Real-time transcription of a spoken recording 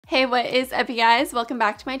Hey, what is up, you guys? Welcome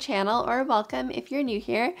back to my channel, or welcome if you're new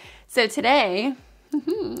here. So today,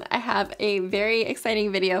 I have a very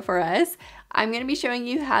exciting video for us. I'm going to be showing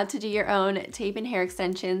you how to do your own tape-in hair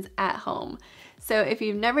extensions at home. So if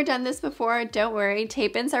you've never done this before, don't worry.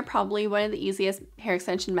 Tape-ins are probably one of the easiest hair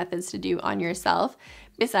extension methods to do on yourself,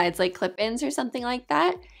 besides like clip-ins or something like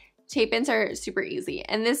that. Tape-ins are super easy,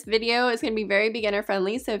 and this video is going to be very beginner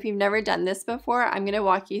friendly. So if you've never done this before, I'm going to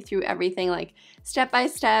walk you through everything, like step by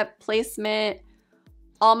step, placement,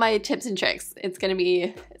 all my tips and tricks. It's going to be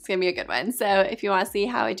a good one. So if you want to see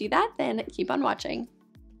how I do that, then keep on watching.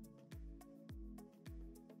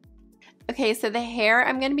 Okay, so the hair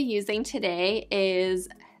I'm going to be using today is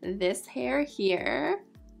this hair here.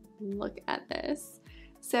 Look at this.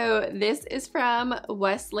 So this is from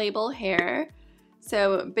West Label Hair.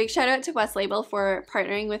 So big shout out to West Label for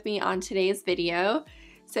partnering with me on today's video.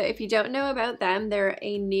 So if you don't know about them, they're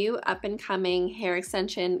a new up and coming hair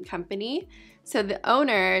extension company. So the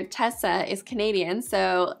owner, Tessa, is Canadian,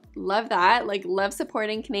 so love that. Like, love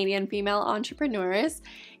supporting Canadian female entrepreneurs.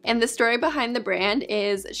 And the story behind the brand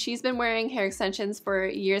is she's been wearing hair extensions for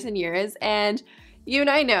years and years, and you and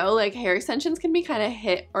I know, like, hair extensions can be kind of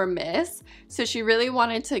hit or miss. So she really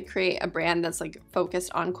wanted to create a brand that's like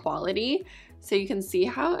focused on quality. So you can see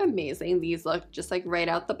how amazing these look just like right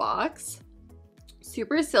out the box.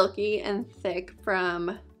 Super silky and thick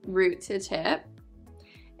from root to tip.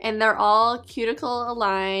 And they're all cuticle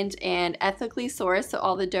aligned and ethically sourced, so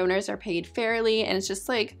all the donors are paid fairly, and it's just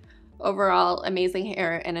like overall amazing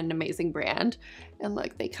hair and an amazing brand. And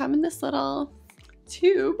look, they come in this little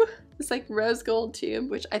tube, this like rose gold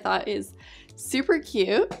tube, which I thought is super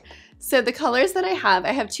cute. So the colors that I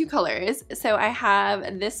have two colors. So I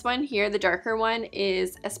have this one here, the darker one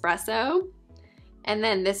is Espresso, and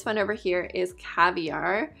then this one over here is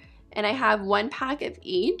Caviar. And I have one pack of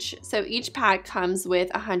each. So each pack comes with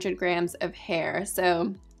 100 grams of hair.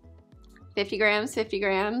 So 50 grams, 50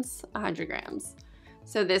 grams, 100 grams.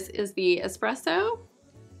 So this is the Espresso.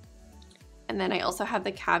 And then I also have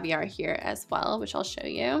the Caviar here as well, which I'll show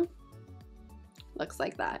you. Looks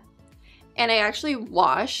like that. And I actually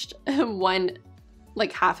washed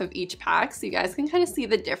like half of each pack, so you guys can kind of see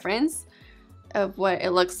the difference of what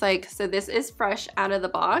it looks like. So this is fresh out of the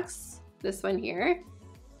box, this one here.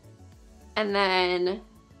 And then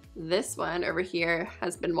this one over here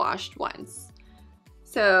has been washed once.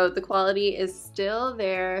 So the quality is still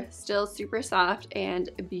there, still super soft and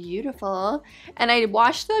beautiful. And I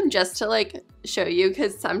washed them just to like show you,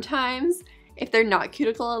 because sometimes if they're not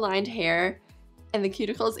cuticle aligned hair, and the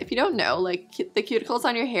cuticles, if you don't know, like the cuticles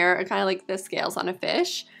on your hair are kind of like the scales on a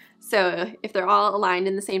fish. So if they're all aligned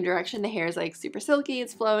in the same direction, the hair is like super silky,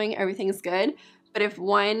 it's flowing, everything's good. But if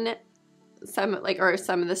some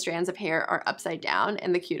of the strands of hair are upside down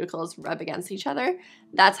and the cuticles rub against each other,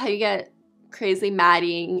 that's how you get crazy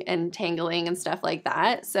matting and tangling and stuff like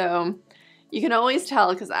that. So you can always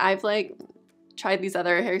tell, because I've like tried these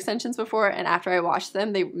other hair extensions before, and after I washed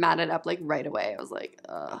them, they matted up like right away. I was like,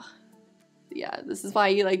 ugh. Yeah, this is why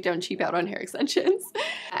you like don't cheap out on hair extensions.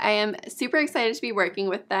 I am super excited to be working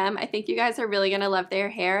with them. I think you guys are really gonna love their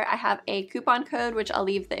hair. I have a coupon code, which I'll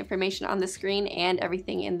leave the information on the screen and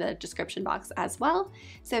everything in the description box as well.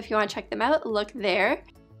 So if you want to check them out, look there.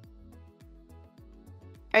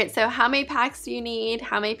 All right, so how many packs do you need?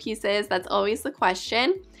 How many pieces? That's always the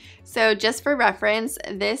question. So just for reference,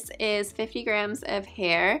 this is 50 grams of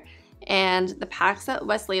hair, and the packs at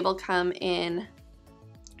West Label come in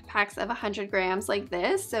packs of 100 grams like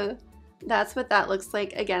this. So that's what that looks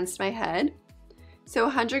like against my head. So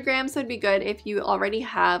 100 grams would be good if you already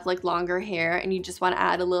have like longer hair and you just want to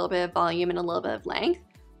add a little bit of volume and a little bit of length.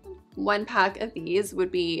 One pack of these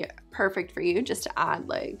would be perfect for you, just to add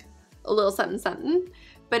like a little something something.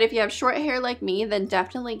 But if you have short hair like me, then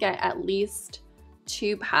definitely get at least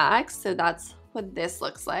 2 packs. So that's what this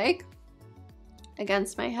looks like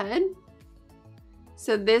against my head.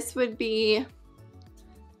 So this would be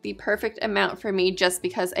the perfect amount for me, just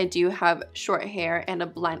because I do have short hair and a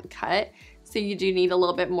blunt cut. So you do need a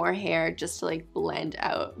little bit more hair just to like blend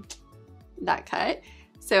out that cut.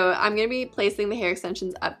 So I'm going to be placing the hair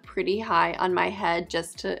extensions up pretty high on my head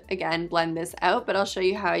just to, again, blend this out, but I'll show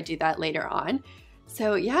you how I do that later on.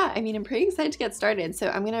 So yeah, I mean, I'm pretty excited to get started. So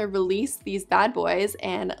I'm going to release these bad boys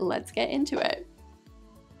and let's get into it.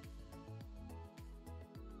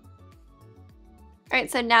 All right,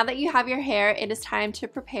 so now that you have your hair, it is time to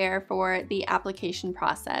prepare for the application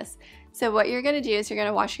process. So what you're gonna do is you're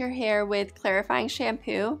gonna wash your hair with clarifying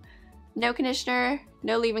shampoo, no conditioner,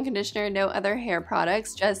 no leave-in conditioner, no other hair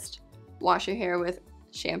products, just wash your hair with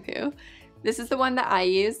shampoo. This is the one that I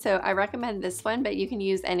use, so I recommend this one, but you can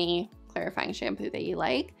use any clarifying shampoo that you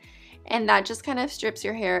like. And that just kind of strips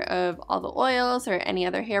your hair of all the oils or any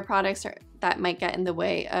other hair products that might get in the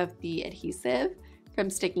way of the adhesive from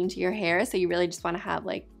sticking to your hair. So you really just want to have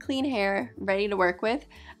like clean hair ready to work with.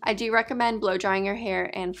 I do recommend blow drying your hair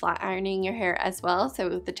and flat ironing your hair as well, so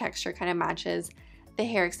the texture kind of matches the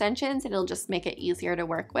hair extensions and it'll just make it easier to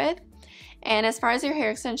work with. And as far as your hair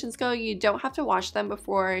extensions go, you don't have to wash them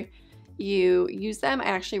before you use them. I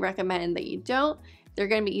actually recommend that you don't. They're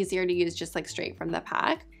going to be easier to use just like straight from the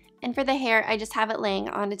pack. And for the hair, I just have it laying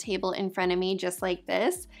on a table in front of me just like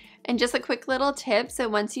this. And just a quick little tip, so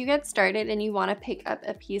once you get started and you want to pick up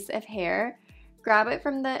a piece of hair, grab it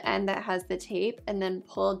from the end that has the tape and then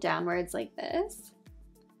pull downwards like this.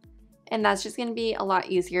 And that's just going to be a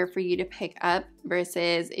lot easier for you to pick up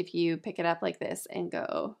versus if you pick it up like this and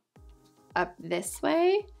go up this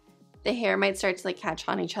way. The hair might start to like catch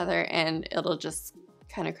on each other and it'll just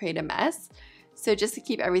kind of create a mess. So just to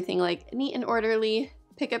keep everything like neat and orderly,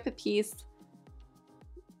 pick up a piece,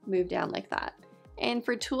 move down like that. And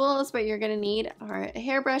for tools, what you're gonna need are a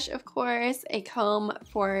hairbrush, of course, a comb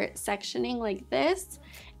for sectioning like this,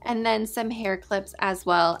 and then some hair clips as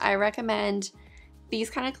well. I recommend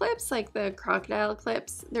these kind of clips, like the crocodile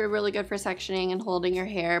clips. They're really good for sectioning and holding your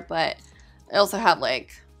hair, but I also have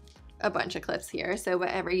like a bunch of clips here. So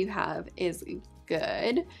whatever you have is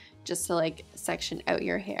good just to like section out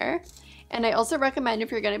your hair. And I also recommend,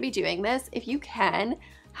 if you're gonna be doing this, if you can,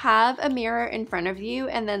 have a mirror in front of you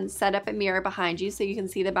and then set up a mirror behind you so you can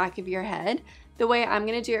see the back of your head. The way I'm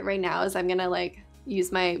gonna do it right now is I'm gonna like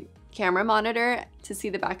use my camera monitor to see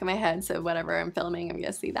the back of my head, so whatever I'm filming, I'm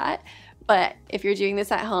gonna see that. But if you're doing this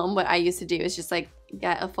at home, what I used to do is just like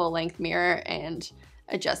get a full length mirror and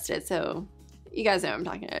adjust it, so you guys know what I'm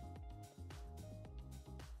talking about.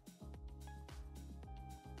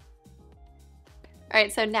 All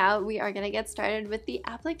right, so now we are gonna get started with the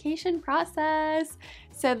application process.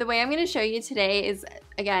 So the way I'm gonna show you today is,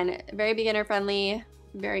 again, very beginner friendly,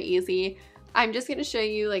 very easy. I'm just gonna show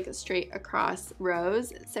you like straight across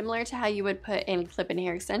rows, similar to how you would put in clip-in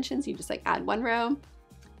hair extensions. You just like add one row,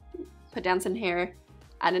 put down some hair,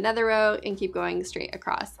 add another row, and keep going straight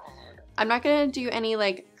across. I'm not gonna do any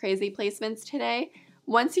like crazy placements today.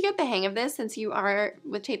 Once you get the hang of this, since you are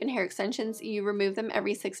with tape and hair extensions, you remove them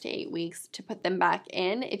every 6 to 8 weeks to put them back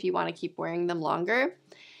in if you want to keep wearing them longer.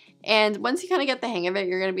 And once you kind of get the hang of it,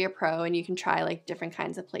 you're going to be a pro and you can try like different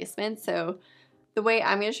kinds of placements. So the way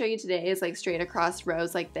I'm going to show you today is like straight across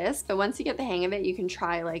rows like this. But once you get the hang of it, you can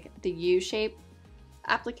try like the U-shape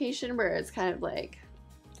application where it's kind of like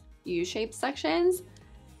U-shaped sections.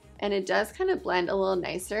 And it does kind of blend a little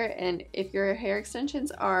nicer. And if your hair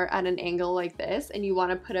extensions are at an angle like this and you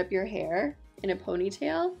want to put up your hair in a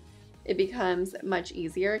ponytail, it becomes much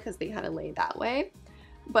easier because they kind of lay that way.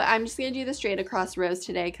 But I'm just going to do the straight across rows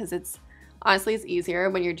today because it's honestly it's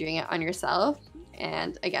easier when you're doing it on yourself.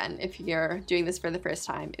 And again, if you're doing this for the first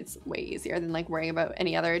time, it's way easier than like worrying about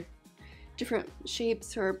any other different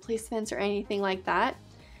shapes or placements or anything like that.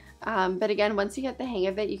 But again, once you get the hang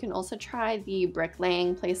of it, you can also try the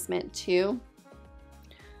bricklaying placement too,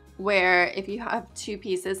 where if you have 2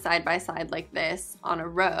 pieces side by side like this on a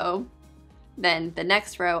row, then the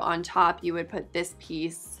next row on top, you would put this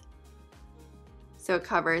piece so it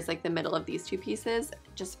covers like the middle of these 2 pieces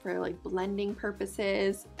just for like blending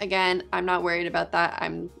purposes. Again, I'm not worried about that.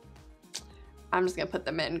 I'm just gonna put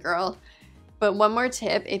them in, girl. But one more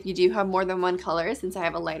tip, if you do have more than one color, since I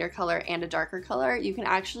have a lighter color and a darker color, you can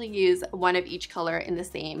actually use one of each color in the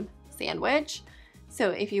same sandwich.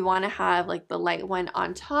 So if you want to have like the light one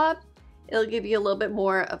on top, it'll give you a little bit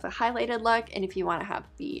more of a highlighted look. And if you want to have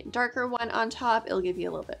the darker one on top, it'll give you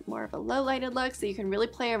a little bit more of a low lighted look. So you can really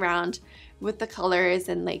play around with the colors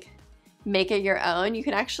and like make it your own. You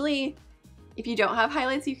can actually, if you don't have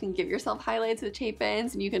highlights, you can give yourself highlights with tape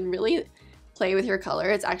ends and you can really play with your color.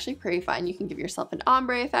 It's actually pretty fun. You can give yourself an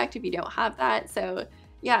ombre effect if you don't have that. So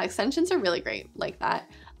yeah, extensions are really great like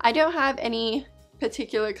that. I don't have any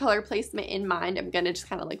particular color placement in mind. I'm gonna just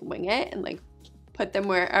kind of like wing it and like put them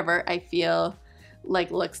wherever I feel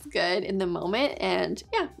like looks good in the moment. And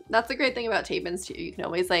yeah, that's the great thing about tape ends too. You can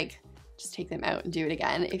always like just take them out and do it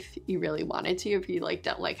again if you really wanted to, if you like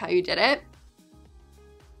don't like how you did it.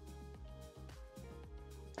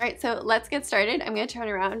 All right, so let's get started. I'm gonna turn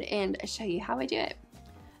around and show you how I do it.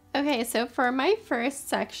 Okay, so for my first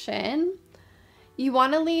section, you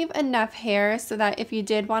wanna leave enough hair so that if you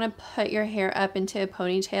did wanna put your hair up into a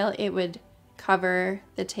ponytail, it would cover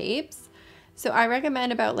the tapes. So I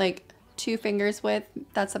recommend about like 2 fingers width.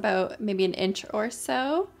 That's about maybe an inch or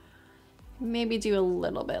so. Maybe do a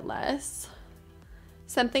little bit less.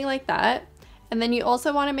 Something like that. And then you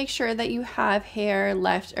also want to make sure that you have hair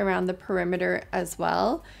left around the perimeter as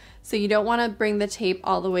well. So you don't want to bring the tape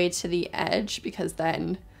all the way to the edge because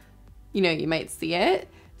then, you know, you might see it.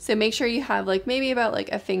 So make sure you have like maybe about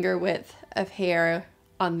like a finger width of hair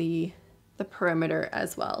on the perimeter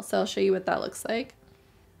as well. So I'll show you what that looks like.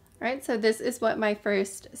 All right, so this is what my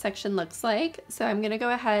first section looks like. So I'm gonna go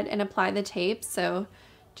ahead and apply the tape. So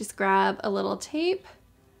just grab a little tape,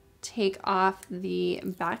 take off the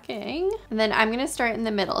backing, and then I'm gonna start in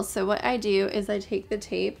the middle. So what I do is I take the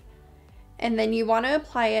tape, and then you wanna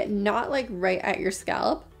apply it not like right at your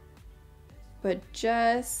scalp, but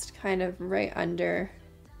just kind of right under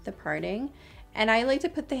the parting. And I like to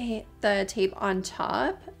put the tape on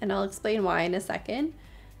top, and I'll explain why in a second.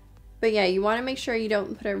 But yeah, you want to make sure you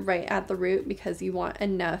don't put it right at the root because you want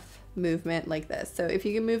enough movement like this. So if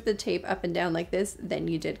you can move the tape up and down like this, then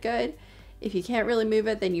you did good. If you can't really move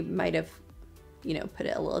it, then you might have, you know, put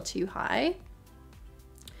it a little too high.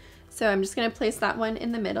 So I'm just going to place that one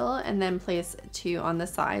in the middle and then place 2 on the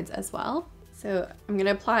sides as well. So I'm going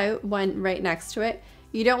to apply one right next to it.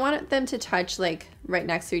 You don't want them to touch like right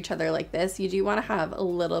next to each other like this. You do want to have a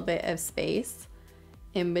little bit of space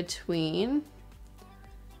in between.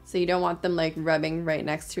 So you don't want them like rubbing right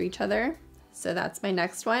next to each other. So that's my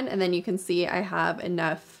next one. And then you can see I have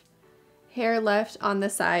enough hair left on the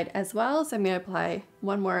side as well. So I'm going to apply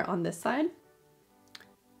one more on this side.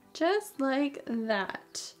 Just like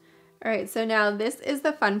that. All right, so now this is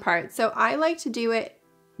the fun part. So I like to do it,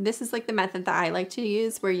 this is like the method that I like to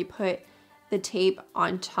use where you put the tape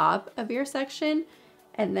on top of your section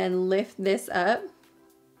and then lift this up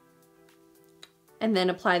and then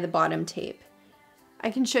apply the bottom tape. I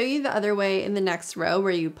can show you the other way in the next row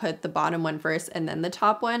where you put the bottom one first and then the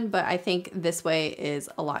top one, but I think this way is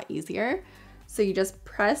a lot easier. So you just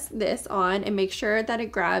press this on and make sure that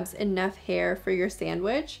it grabs enough hair for your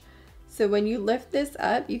sandwich. So when you lift this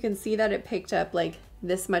up, you can see that it picked up like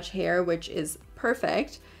this much hair, which is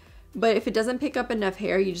perfect. But if it doesn't pick up enough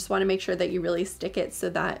hair, you just want to make sure that you really stick it so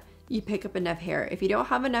that you pick up enough hair. If you don't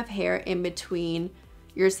have enough hair in between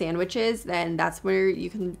your sandwiches, then that's where you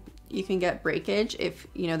can get breakage. If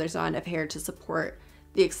you know there's not enough hair to support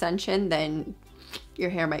the extension, then your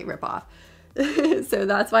hair might rip off. So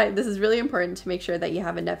that's why this is really important to make sure that you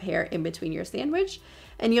have enough hair in between your sandwich.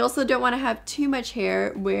 And you also don't want to have too much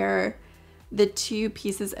hair where the 2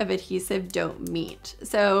 pieces of adhesive don't meet.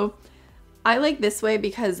 So I like this way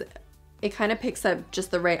because it kind of picks up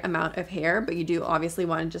just the right amount of hair, but you do obviously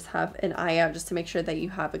want to just have an eye out just to make sure that you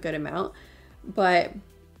have a good amount. But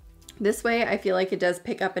this way I feel like it does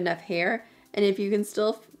pick up enough hair, and if you can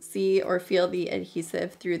still see or feel the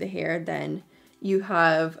adhesive through the hair, then you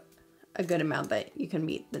have a good amount that you can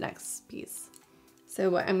meet the next piece. So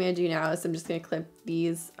what I'm going to do now is I'm just going to clip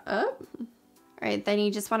these up. All right, then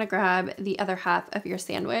you just want to grab the other half of your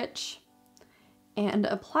sandwich and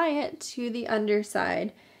apply it to the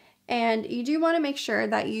underside. And you do want to make sure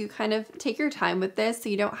that you kind of take your time with this so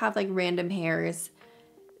you don't have like random hairs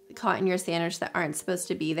caught in your sandwich that aren't supposed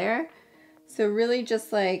to be there. So really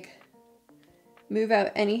just like move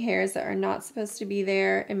out any hairs that are not supposed to be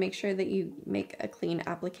there and make sure that you make a clean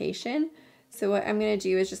application. So what I'm going to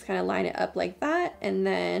do is just kind of line it up like that and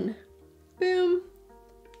then boom,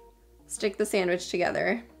 stick the sandwich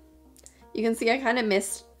together. You can see I kind of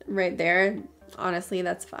missed right there. Honestly,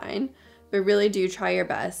 that's fine, but really do try your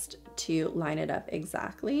best to line it up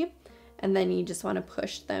exactly. And then you just want to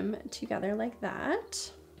push them together like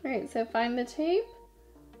that. All right, so find the tape,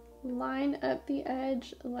 line up the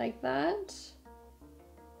edge like that,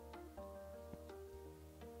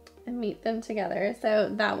 and meet them together. So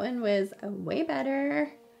that one was way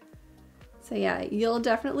better. So yeah, you'll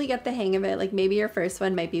definitely get the hang of it. Like maybe your first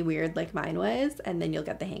one might be weird like mine was, and then you'll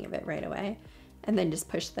get the hang of it right away. And then just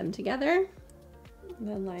push them together and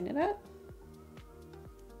then line it up.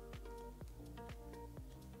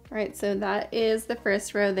 All right, so that is the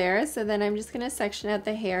first row there. So then I'm just gonna section out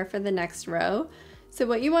the hair for the next row. So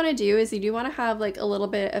what you wanna do is you do wanna have like a little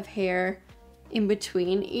bit of hair in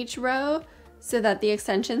between each row so that the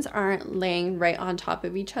extensions aren't laying right on top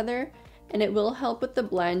of each other. And it will help with the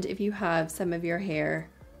blend if you have some of your hair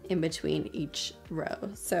in between each row,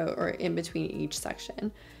 or in between each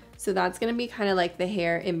section. So that's gonna be kind of like the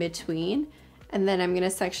hair in between. And then I'm gonna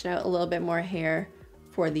section out a little bit more hair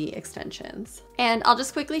for the extensions. And I'll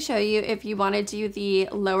just quickly show you if you want to do the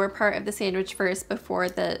lower part of the sandwich first before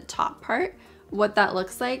the top part, what that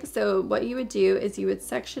looks like. So what you would do is you would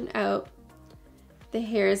section out the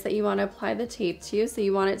hairs that you want to apply the tape to. So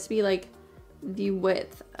you want it to be like the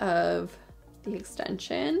width of the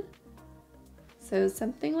extension. So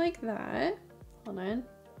something like that. Hold on,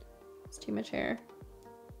 it's too much hair.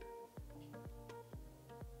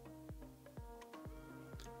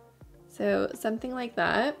 So something like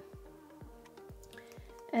that.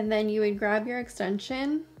 And then you would grab your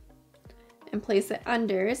extension and place it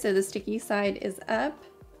under so the sticky side is up,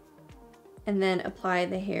 and then apply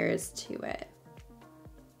the hairs to it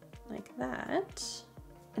like that.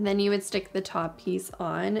 And then you would stick the top piece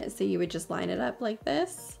on, so you would just line it up like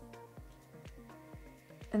this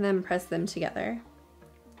and then press them together.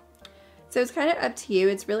 So it's kind of up to you,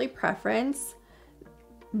 it's really preference.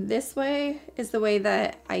 This way is the way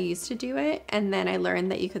that I used to do it, and then I learned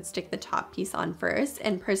that you could stick the top piece on first,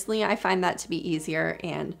 and personally I find that to be easier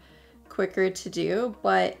and quicker to do,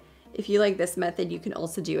 but if you like this method you can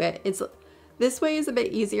also do it. This way is a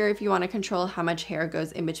bit easier if you want to control how much hair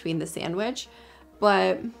goes in between the sandwich,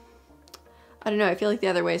 but I don't know, I feel like the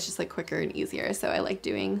other way is just like quicker and easier, so I like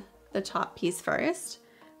doing the top piece first.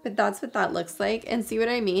 But that's what that looks like, and see what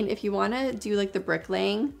I mean? If you want to do like the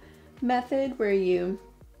bricklaying method where you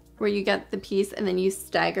get the piece and then you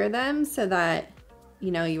stagger them so that,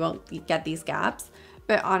 you know, you won't get these gaps.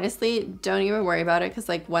 But honestly, don't even worry about it, because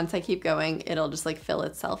like once I keep going, it'll just like fill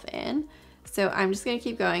itself in. So I'm just gonna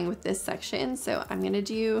keep going with this section. So I'm gonna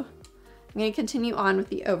continue on with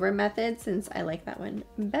the over method since I like that one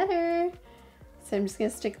better. So I'm just gonna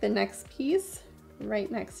stick the next piece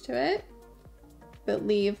right next to it, but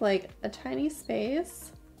leave like a tiny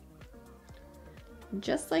space,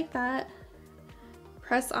 just like that.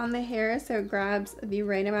 Press on the hair so it grabs the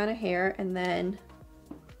right amount of hair, and then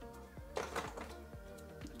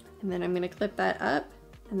I'm gonna clip that up,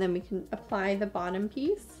 and then we can apply the bottom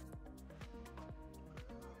piece.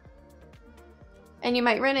 And you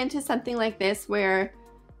might run into something like this where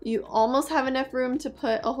you almost have enough room to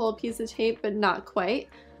put a whole piece of tape, but not quite.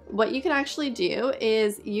 What you can actually do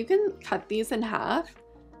is you can cut these in half.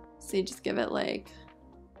 So you just give it like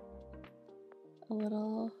a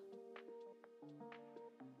little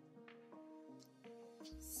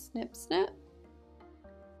snip snip,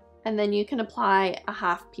 and then you can apply a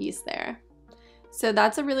half piece there. So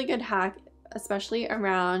that's a really good hack, especially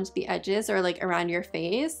around the edges or like around your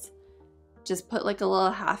face. Just put like a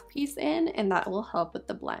little half piece in, and that will help with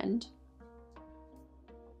the blend.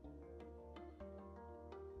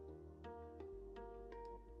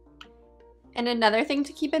 And another thing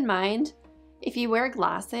to keep in mind, if you wear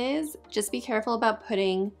glasses, just be careful about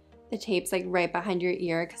putting the tapes like right behind your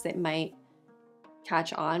ear, because it might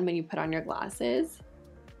catch on when you put on your glasses.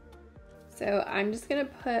 So I'm just gonna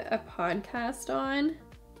put a podcast on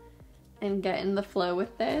and get in the flow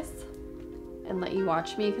with this and let you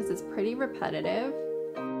watch me, because it's pretty repetitive.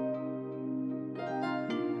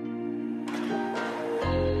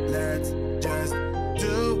 Let's just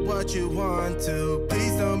do what you want to.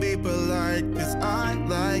 Please don't be polite, cause I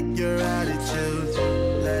like your attitude.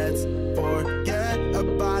 Let's forget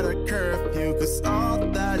about a curfew, cause all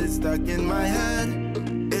that is stuck in my head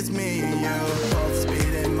is me and you. Both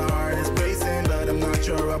speeding, my heart is racing, but I'm not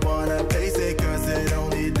sure I wanna pace it, cause it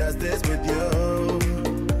only does this with you.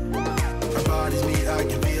 Our bodies meet, I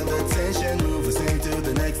can feel the tension, move us into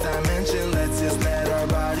the next dimension. Let's just let our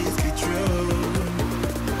bodies be true.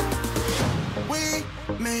 We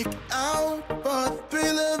make out for the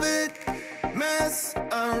thrill of it, mess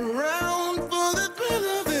around for the thrill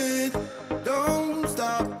of it. Don't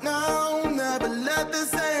stop now, never let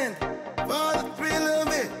this end. For the thrill of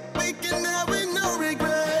it, we can have it, no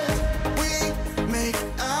regret. We make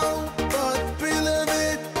out for the thrill of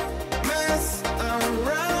it, mess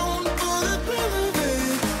around for the thrill of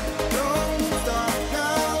it. Don't stop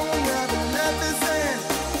now, never let this end.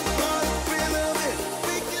 For the thrill of it,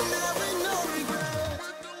 we can have it, no regret.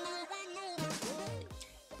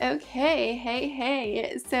 Okay, hey.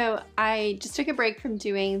 So I just took a break from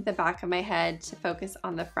doing the back of my head to focus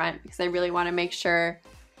on the front, because I really want to make sure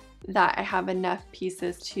that I have enough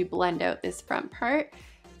pieces to blend out this front part.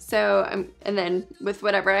 So and then with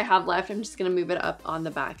whatever I have left, I'm just gonna move it up on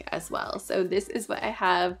the back as well. So this is what I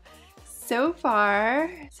have so far.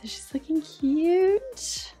 So she's looking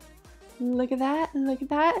cute. Look at that, look at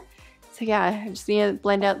that. So yeah, I just need to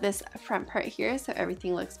blend out this front part here so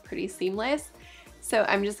everything looks pretty seamless. So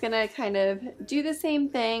I'm just gonna kind of do the same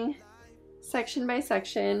thing section by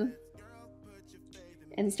section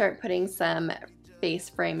and start putting some face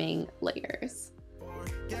framing layers.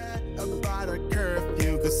 Forget about a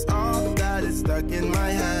curfew, cause all that is stuck in my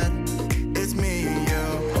head. It's me and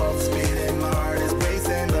you, both speeding, my heart is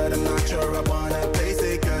racing, but I'm not sure I wanna face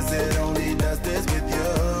it, cause it only does this with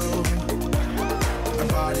you. Our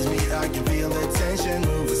bodies meet, I can feel the tension,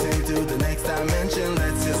 move us into the next dimension.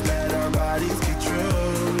 Let's just let our bodies be true.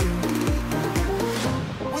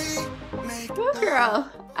 We make Woo, girl,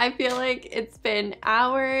 I feel like it's been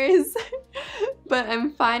hours But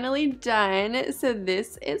I'm finally done. So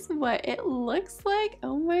this is what it looks like.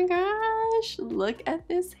 Oh my gosh, look at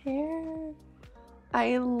this hair.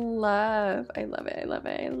 I love it, I love it,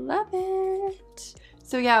 I love it.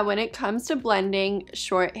 So yeah, when it comes to blending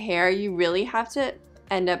short hair, you really have to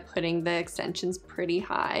end up putting the extensions pretty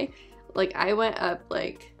high. Like I went up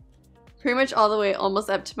like pretty much all the way almost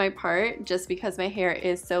up to my part just because my hair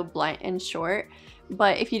is so blunt and short.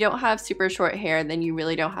 But if you don't have super short hair, then you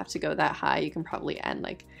really don't have to go that high. You can probably end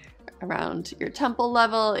like around your temple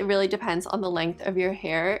level. It really depends on the length of your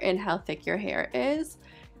hair and how thick your hair is.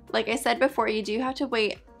 Like I said before, you do have to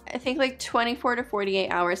wait, I think like 24 to 48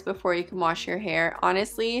 hours before you can wash your hair.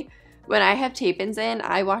 Honestly, when I have tape-ins in,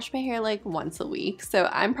 I wash my hair like once a week. So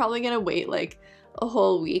I'm probably gonna wait like a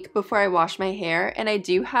whole week before I wash my hair. And I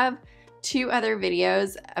do have 2 other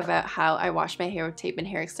videos about how I wash my hair with tape and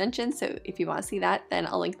hair extensions. So if you want to see that, then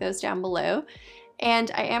I'll link those down below.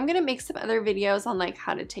 And I am gonna make some other videos on like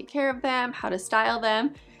how to take care of them, how to style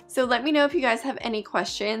them. So let me know if you guys have any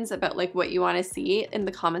questions about like what you want to see in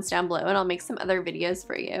the comments down below, and I'll make some other videos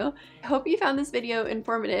for you. I hope you found this video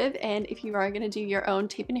informative, and if you are going to do your own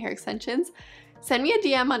tape and hair extensions, send me a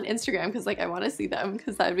DM on Instagram because like I want to see them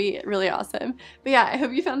because that'd be really awesome. But yeah, I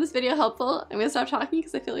hope you found this video helpful. I'm going to stop talking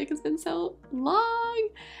because I feel like it's been so long,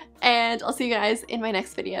 and I'll see you guys in my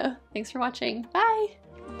next video. Thanks for watching. Bye!